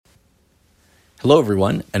Hello,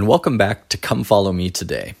 everyone, and welcome back to Come Follow Me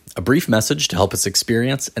Today, a brief message to help us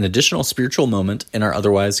experience an additional spiritual moment in our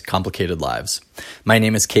otherwise complicated lives. My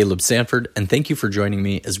name is Caleb Sanford, and thank you for joining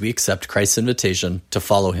me as we accept Christ's invitation to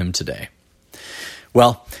follow him today.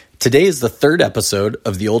 Well, today is the third episode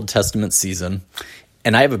of the Old Testament season,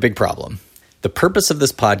 and I have a big problem. The purpose of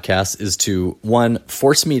this podcast is to, one,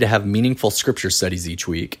 force me to have meaningful scripture studies each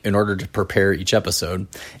week in order to prepare each episode,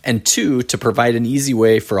 and two, to provide an easy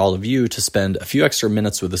way for all of you to spend a few extra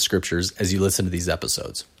minutes with the scriptures as you listen to these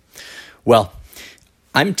episodes. Well,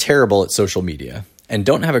 I'm terrible at social media and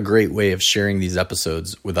don't have a great way of sharing these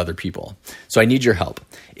episodes with other people, so I need your help.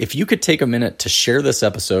 If you could take a minute to share this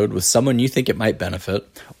episode with someone you think it might benefit,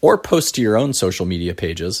 or post to your own social media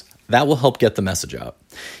pages, that will help get the message out.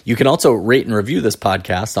 You can also rate and review this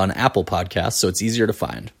podcast on Apple Podcasts so it's easier to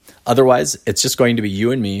find. Otherwise, it's just going to be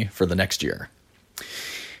you and me for the next year.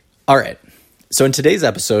 All right, so in today's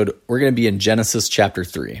episode, we're going to be in Genesis chapter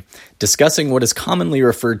 3, discussing what is commonly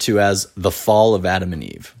referred to as the fall of Adam and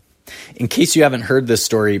Eve. In case you haven't heard this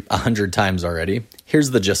story 100 times already,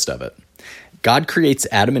 here's the gist of it. God creates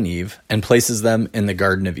Adam and Eve and places them in the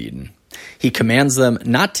Garden of Eden. He commands them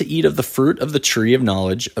not to eat of the fruit of the tree of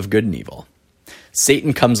knowledge of good and evil.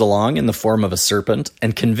 Satan comes along in the form of a serpent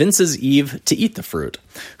and convinces Eve to eat the fruit,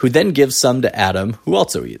 who then gives some to Adam, who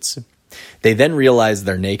also eats. They then realize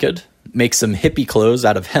they're naked, make some hippie clothes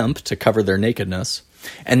out of hemp to cover their nakedness,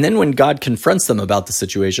 and then when God confronts them about the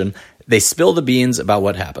situation, they spill the beans about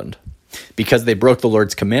what happened. Because they broke the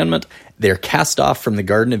Lord's commandment, they are cast off from the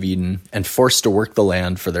Garden of Eden and forced to work the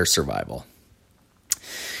land for their survival.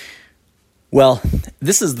 Well,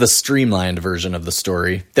 this is the streamlined version of the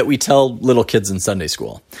story that we tell little kids in Sunday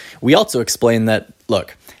school. We also explain that,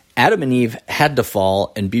 look, Adam and Eve had to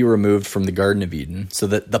fall and be removed from the Garden of Eden so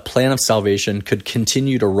that the plan of salvation could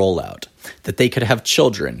continue to roll out, that they could have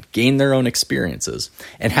children, gain their own experiences,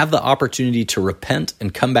 and have the opportunity to repent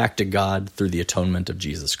and come back to God through the atonement of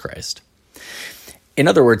Jesus Christ. In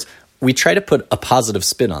other words, we try to put a positive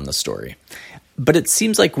spin on the story. But it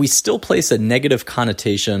seems like we still place a negative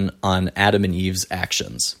connotation on Adam and Eve's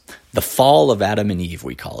actions. The fall of Adam and Eve,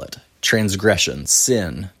 we call it. Transgression,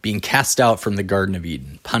 sin, being cast out from the Garden of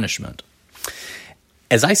Eden, punishment.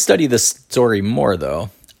 As I study this story more, though,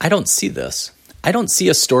 I don't see this. I don't see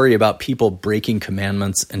a story about people breaking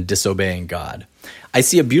commandments and disobeying God. I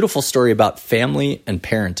see a beautiful story about family and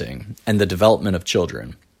parenting and the development of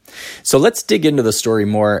children. So let's dig into the story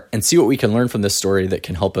more and see what we can learn from this story that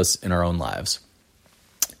can help us in our own lives.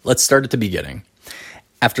 Let's start at the beginning.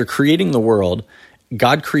 After creating the world,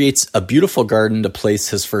 God creates a beautiful garden to place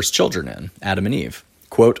his first children in, Adam and Eve.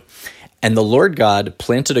 Quote, "And the Lord God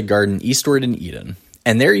planted a garden eastward in Eden,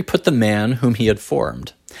 and there he put the man whom he had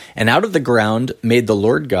formed. And out of the ground made the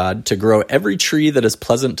Lord God to grow every tree that is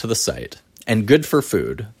pleasant to the sight, and good for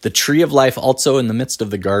food, the tree of life also in the midst of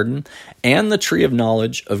the garden, and the tree of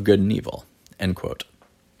knowledge of good and evil." End quote.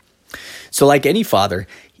 So like any father,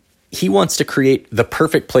 he wants to create the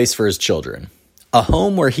perfect place for his children, a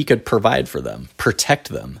home where he could provide for them, protect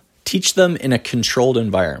them, teach them in a controlled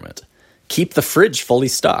environment, keep the fridge fully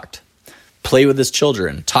stocked, play with his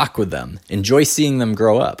children, talk with them, enjoy seeing them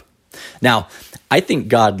grow up. Now, I think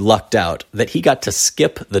God lucked out that he got to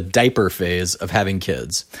skip the diaper phase of having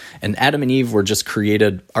kids, and Adam and Eve were just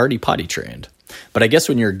created already potty trained. But I guess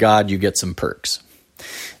when you're God, you get some perks.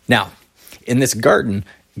 Now, in this garden,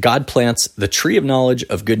 God plants the tree of knowledge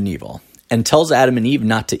of good and evil and tells Adam and Eve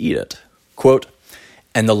not to eat it. Quote,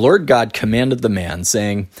 "And the Lord God commanded the man,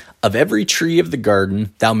 saying, Of every tree of the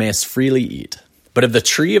garden thou mayest freely eat, but of the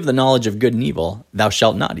tree of the knowledge of good and evil thou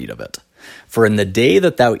shalt not eat of it. For in the day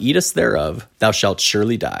that thou eatest thereof, thou shalt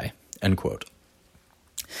surely die." End quote.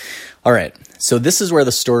 All right, so this is where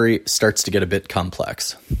the story starts to get a bit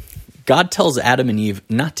complex. God tells Adam and Eve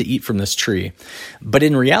not to eat from this tree, but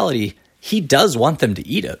in reality, he does want them to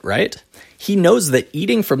eat it, right? He knows that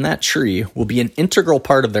eating from that tree will be an integral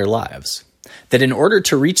part of their lives. That in order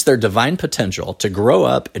to reach their divine potential, to grow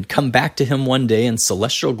up and come back to him one day in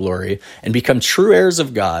celestial glory and become true heirs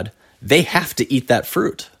of God, they have to eat that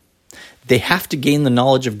fruit. They have to gain the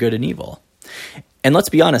knowledge of good and evil. And let's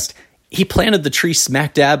be honest, he planted the tree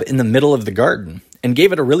smack dab in the middle of the garden and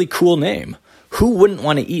gave it a really cool name. Who wouldn't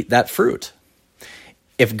want to eat that fruit?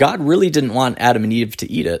 If God really didn't want Adam and Eve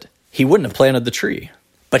to eat it, he wouldn't have planted the tree,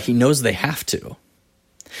 but he knows they have to.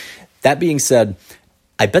 That being said,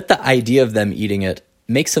 I bet the idea of them eating it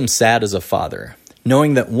makes him sad as a father,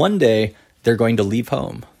 knowing that one day they're going to leave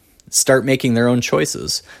home, start making their own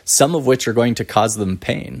choices, some of which are going to cause them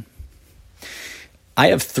pain. I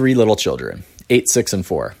have 3 little children, 8, 6, and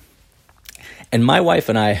 4. And my wife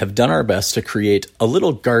and I have done our best to create a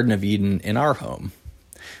little Garden of Eden in our home.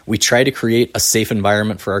 We try to create a safe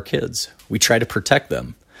environment for our kids. We try to protect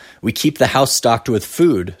them. We keep the house stocked with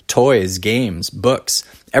food, toys, games, books,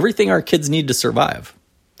 everything our kids need to survive.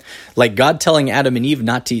 Like God telling Adam and Eve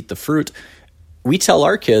not to eat the fruit, we tell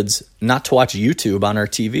our kids not to watch YouTube on our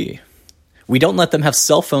TV. We don't let them have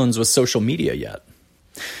cell phones with social media yet.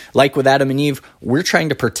 Like with Adam and Eve, we're trying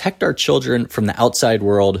to protect our children from the outside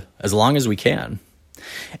world as long as we can,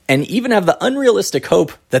 and even have the unrealistic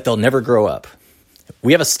hope that they'll never grow up.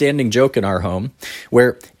 We have a standing joke in our home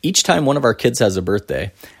where each time one of our kids has a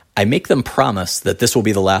birthday, I make them promise that this will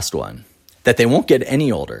be the last one, that they won't get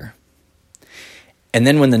any older. And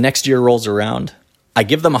then when the next year rolls around, I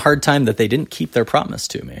give them a hard time that they didn't keep their promise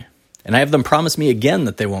to me. And I have them promise me again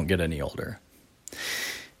that they won't get any older.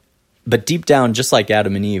 But deep down, just like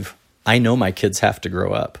Adam and Eve, I know my kids have to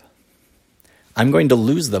grow up. I'm going to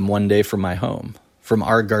lose them one day from my home, from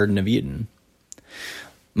our Garden of Eden.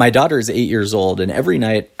 My daughter is 8 years old, and every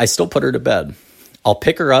night I still put her to bed. I'll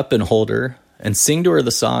pick her up and hold her and sing to her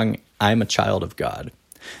the song, I'm a Child of God.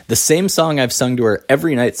 The same song I've sung to her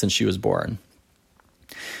every night since she was born.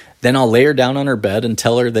 Then I'll lay her down on her bed and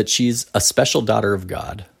tell her that she's a special daughter of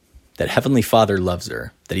God, that Heavenly Father loves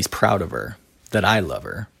her, that He's proud of her, that I love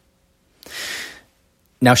her.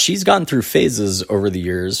 Now, she's gone through phases over the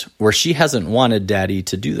years where she hasn't wanted Daddy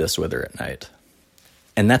to do this with her at night.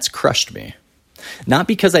 And that's crushed me. Not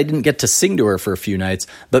because I didn't get to sing to her for a few nights,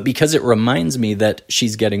 but because it reminds me that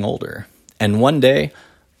she's getting older. And one day,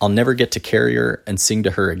 I'll never get to carry her and sing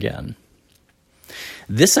to her again.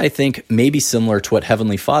 This, I think, may be similar to what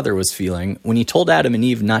Heavenly Father was feeling when He told Adam and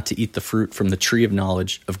Eve not to eat the fruit from the tree of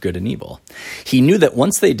knowledge of good and evil. He knew that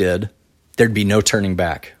once they did, there'd be no turning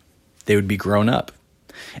back. They would be grown up.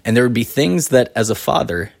 And there would be things that, as a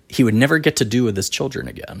father, He would never get to do with His children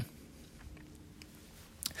again.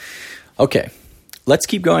 Okay, let's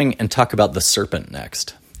keep going and talk about the serpent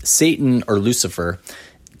next. Satan, or Lucifer,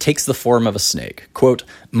 takes the form of a snake, quote,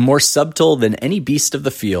 more subtle than any beast of the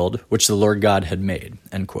field which the Lord God had made,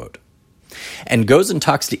 end quote, and goes and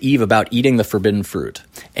talks to Eve about eating the forbidden fruit.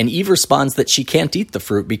 And Eve responds that she can't eat the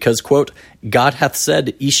fruit because, quote, God hath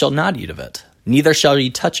said, ye shall not eat of it, neither shall ye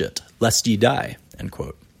touch it, lest ye die, end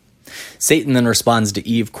quote. Satan then responds to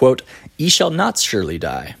Eve, quote, ye shall not surely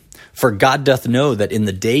die, for God doth know that in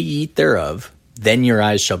the day ye eat thereof, then your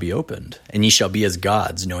eyes shall be opened, and ye shall be as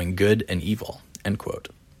gods, knowing good and evil, end quote.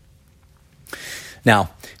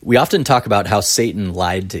 Now, we often talk about how Satan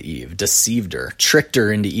lied to Eve, deceived her, tricked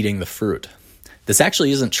her into eating the fruit. This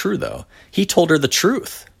actually isn't true, though. He told her the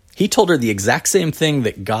truth. He told her the exact same thing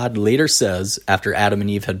that God later says after Adam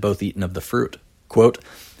and Eve had both eaten of the fruit. Quote,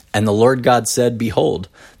 and the Lord God said, behold,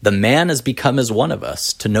 the man has become as one of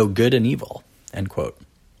us to know good and evil, end quote.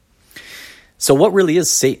 So what really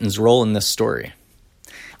is Satan's role in this story?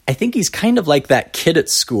 I think he's kind of like that kid at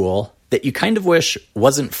school that you kind of wish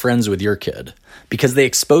wasn't friends with your kid, because they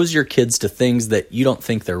expose your kids to things that you don't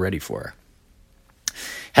think they're ready for.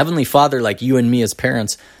 Heavenly Father, like you and me as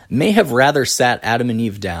parents, may have rather sat Adam and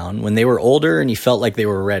Eve down when they were older and he felt like they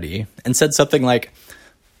were ready, and said something like,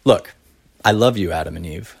 look, I love you, Adam and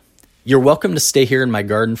Eve. You're welcome to stay here in my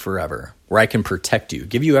garden forever, where I can protect you,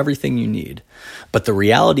 give you everything you need. But the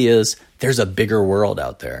reality is, there's a bigger world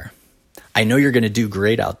out there. I know you're going to do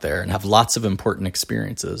great out there and have lots of important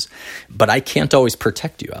experiences, but I can't always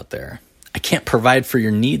protect you out there. I can't provide for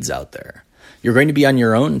your needs out there. You're going to be on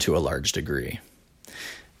your own to a large degree.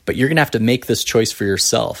 But you're going to have to make this choice for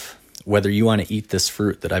yourself, whether you want to eat this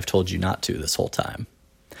fruit that I've told you not to this whole time.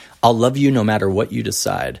 I'll love you no matter what you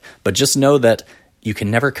decide, but just know that you can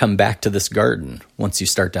never come back to this garden once you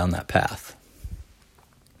start down that path.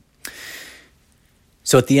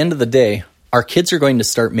 So at the end of the day, our kids are going to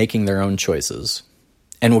start making their own choices,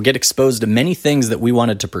 and will get exposed to many things that we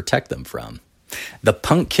wanted to protect them from. The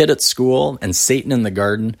punk kid at school and Satan in the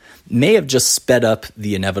garden may have just sped up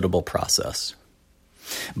the inevitable process.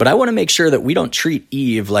 But I want to make sure that we don't treat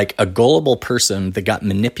Eve like a gullible person that got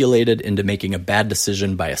manipulated into making a bad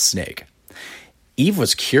decision by a snake. Eve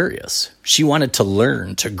was curious. She wanted to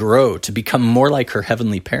learn, to grow, to become more like her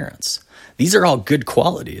heavenly parents. These are all good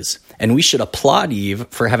qualities, and we should applaud Eve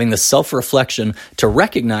for having the self-reflection to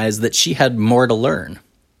recognize that she had more to learn.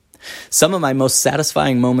 Some of my most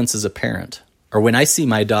satisfying moments as a parent are when I see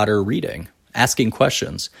my daughter reading, asking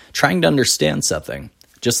questions, trying to understand something,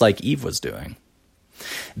 just like Eve was doing.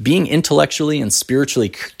 Being intellectually and spiritually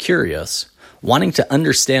curious, wanting to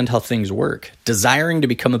understand how things work, desiring to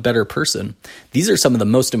become a better person, these are some of the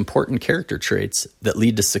most important character traits that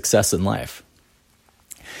lead to success in life.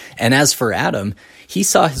 And as for Adam, he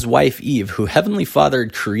saw his wife Eve, who Heavenly Father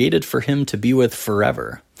had created for him to be with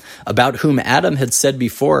forever, about whom Adam had said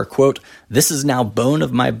before, quote, "This is now bone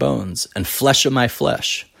of my bones and flesh of my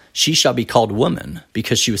flesh. She shall be called woman,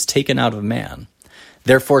 because she was taken out of man.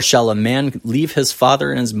 Therefore shall a man leave his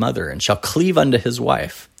father and his mother, and shall cleave unto his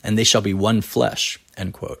wife, and they shall be one flesh,"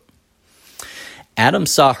 end quote. Adam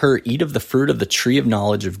saw her eat of the fruit of the tree of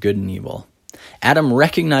knowledge of good and evil. Adam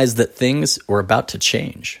recognized that things were about to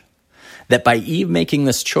change, that by Eve making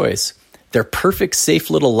this choice, their perfect, safe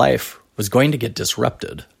little life was going to get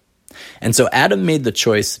disrupted. And so Adam made the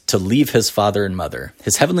choice to leave his father and mother,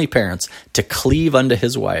 his heavenly parents, to cleave unto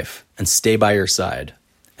his wife and stay by her side.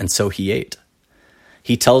 And so he ate.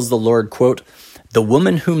 He tells the Lord, quote, "The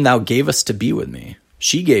woman whom thou gavest to be with me,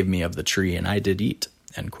 she gave me of the tree, and I did eat,"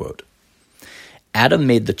 end quote. Adam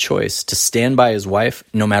made the choice to stand by his wife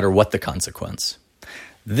no matter what the consequence.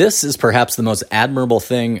 This is perhaps the most admirable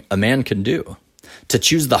thing a man can do, to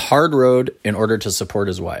choose the hard road in order to support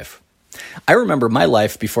his wife. I remember my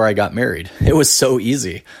life before I got married. It was so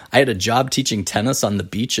easy. I had a job teaching tennis on the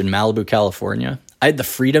beach in Malibu, California. I had the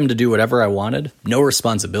freedom to do whatever I wanted, no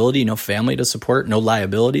responsibility, no family to support, no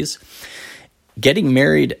liabilities. Getting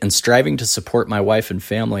married and striving to support my wife and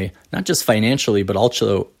family, not just financially, but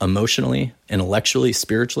also emotionally, intellectually,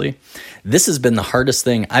 spiritually, this has been the hardest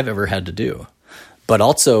thing I've ever had to do, but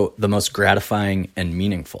also the most gratifying and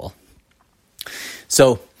meaningful.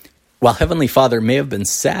 So, while Heavenly Father may have been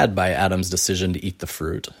sad by Adam's decision to eat the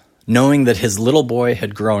fruit, knowing that his little boy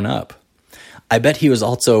had grown up, I bet he was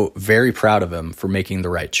also very proud of him for making the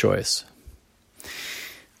right choice.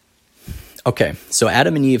 Okay, so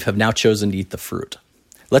Adam and Eve have now chosen to eat the fruit.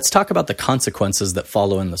 Let's talk about the consequences that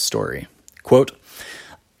follow in the story. Quote,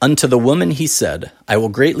 "Unto the woman he said, I will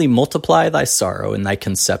greatly multiply thy sorrow in thy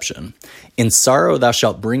conception. In sorrow thou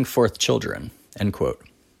shalt bring forth children," end quote.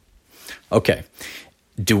 Okay,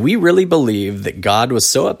 do we really believe that God was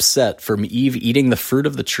so upset from Eve eating the fruit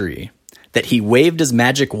of the tree that he waved his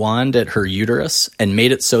magic wand at her uterus and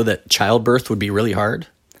made it so that childbirth would be really hard?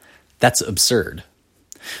 That's absurd.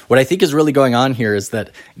 What I think is really going on here is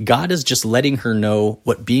that God is just letting her know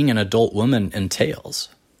what being an adult woman entails.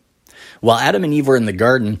 While Adam and Eve were in the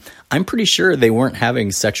garden, I'm pretty sure they weren't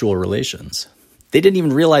having sexual relations. They didn't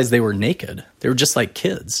even realize they were naked. They were just like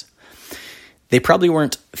kids. They probably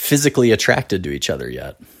weren't physically attracted to each other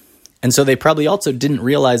yet. And so they probably also didn't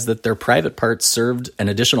realize that their private parts served an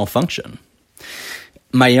additional function.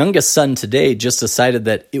 My youngest son today just decided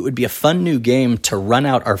that it would be a fun new game to run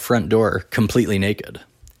out our front door completely naked.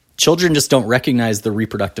 Children just don't recognize the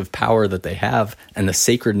reproductive power that they have and the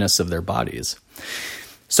sacredness of their bodies.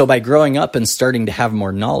 So by growing up and starting to have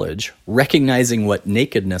more knowledge, recognizing what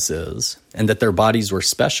nakedness is and that their bodies were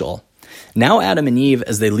special, now Adam and Eve,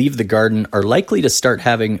 as they leave the garden, are likely to start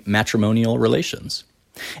having matrimonial relations.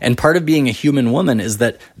 And part of being a human woman is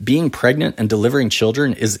that being pregnant and delivering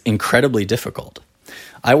children is incredibly difficult.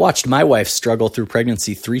 I watched my wife struggle through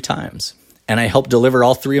pregnancy 3 times, and I helped deliver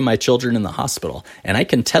all 3 of my children in the hospital. And I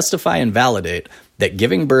can testify and validate that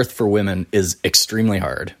giving birth for women is extremely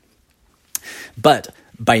hard. But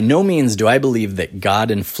by no means do I believe that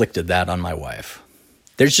God inflicted that on my wife.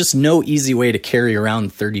 There's just no easy way to carry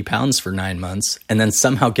around 30 pounds for 9 months and then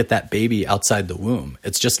somehow get that baby outside the womb.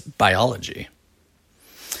 It's just biology.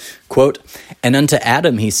 Quote, "And unto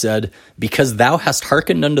Adam he said, Because thou hast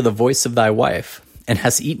hearkened unto the voice of thy wife, and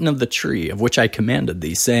hast eaten of the tree of which I commanded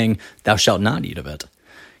thee, saying, Thou shalt not eat of it.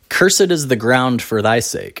 Cursed is the ground for thy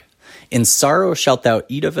sake. In sorrow shalt thou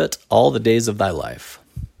eat of it all the days of thy life.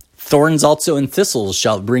 Thorns also and thistles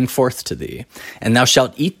shalt bring forth to thee, and thou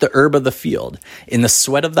shalt eat the herb of the field. In the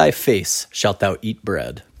sweat of thy face shalt thou eat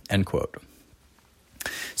bread." End quote.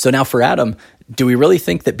 So now for Adam, do we really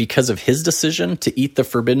think that because of his decision to eat the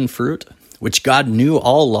forbidden fruit, which God knew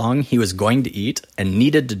all along he was going to eat and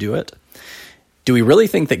needed to do it, do we really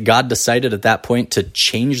think that God decided at that point to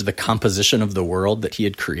change the composition of the world that he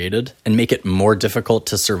had created and make it more difficult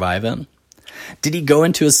to survive in? Did he go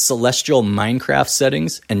into his celestial Minecraft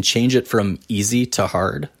settings and change it from easy to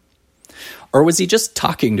hard? Or was he just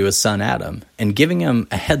talking to his son Adam and giving him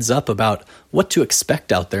a heads up about what to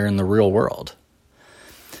expect out there in the real world?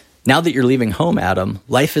 Now that you're leaving home, Adam,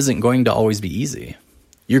 life isn't going to always be easy.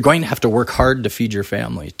 You're going to have to work hard to feed your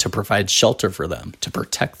family, to provide shelter for them, to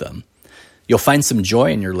protect them. You'll find some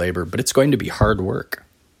joy in your labor, but it's going to be hard work.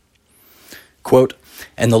 Quote,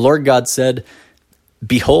 "And the Lord God said,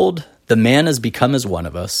 Behold, the man is become as one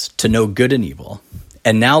of us, to know good and evil.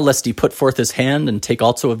 And now lest he put forth his hand and take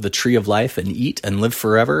also of the tree of life and eat and live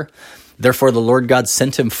forever. Therefore the Lord God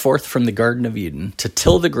sent him forth from the Garden of Eden to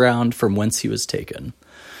till the ground from whence he was taken.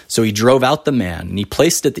 So he drove out the man, and he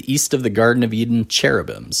placed at the east of the Garden of Eden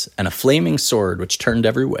cherubims and a flaming sword which turned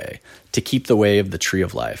every way to keep the way of the tree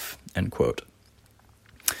of life." End quote.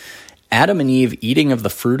 Adam and Eve eating of the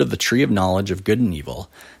fruit of the tree of knowledge of good and evil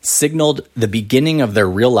signaled the beginning of their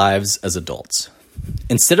real lives as adults.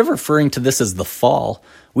 Instead of referring to this as the fall,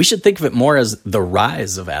 we should think of it more as the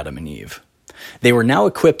rise of Adam and Eve. They were now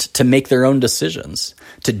equipped to make their own decisions,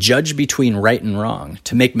 to judge between right and wrong,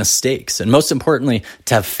 to make mistakes, and most importantly,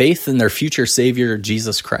 to have faith in their future Savior,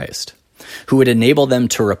 Jesus Christ, who would enable them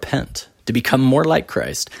to repent, to become more like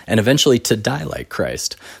Christ, and eventually to die like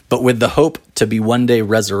Christ, but with the hope to be one day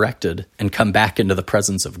resurrected and come back into the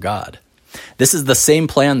presence of God. This is the same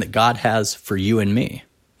plan that God has for you and me.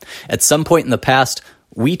 At some point in the past,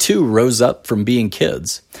 we too rose up from being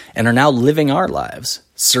kids and are now living our lives,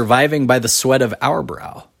 surviving by the sweat of our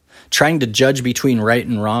brow, trying to judge between right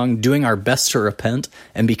and wrong, doing our best to repent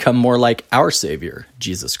and become more like our Savior,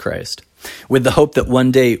 Jesus Christ, with the hope that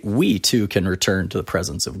one day we too can return to the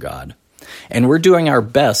presence of God. And we're doing our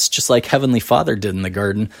best, just like Heavenly Father did in the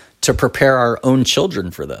garden, to prepare our own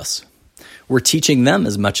children for this. We're teaching them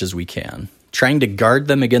as much as we can, trying to guard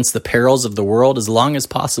them against the perils of the world as long as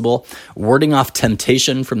possible, warding off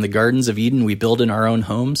temptation from the gardens of Eden we build in our own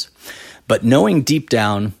homes, but knowing deep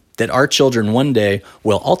down that our children one day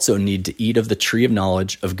will also need to eat of the tree of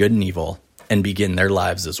knowledge of good and evil and begin their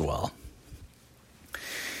lives as well.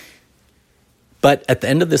 But at the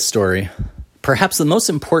end of this story, perhaps the most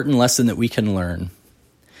important lesson that we can learn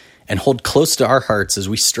and hold close to our hearts as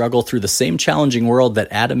we struggle through the same challenging world that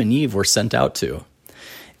Adam and Eve were sent out to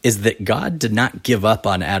is that God did not give up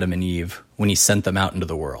on Adam and Eve when he sent them out into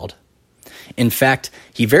the world. In fact,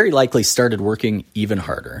 he very likely started working even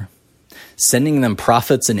harder, sending them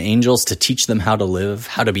prophets and angels to teach them how to live,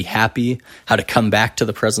 how to be happy, how to come back to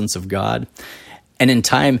the presence of God. And in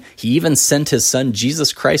time, he even sent his son,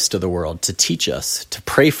 Jesus Christ, to the world to teach us, to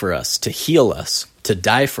pray for us, to heal us, to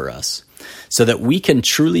die for us, so that we can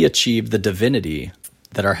truly achieve the divinity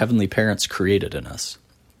that our heavenly parents created in us.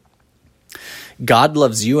 God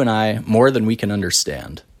loves you and I more than we can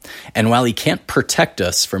understand. And while he can't protect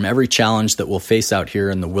us from every challenge that we'll face out here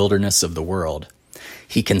in the wilderness of the world,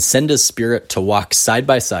 he can send his Spirit to walk side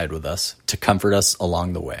by side with us to comfort us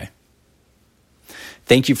along the way.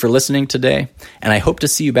 Thank you for listening today, and I hope to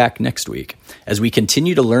see you back next week as we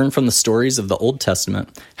continue to learn from the stories of the Old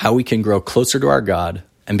Testament how we can grow closer to our God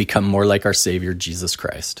and become more like our Savior, Jesus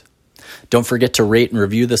Christ. Don't forget to rate and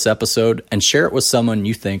review this episode and share it with someone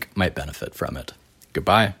you think might benefit from it.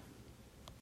 Goodbye.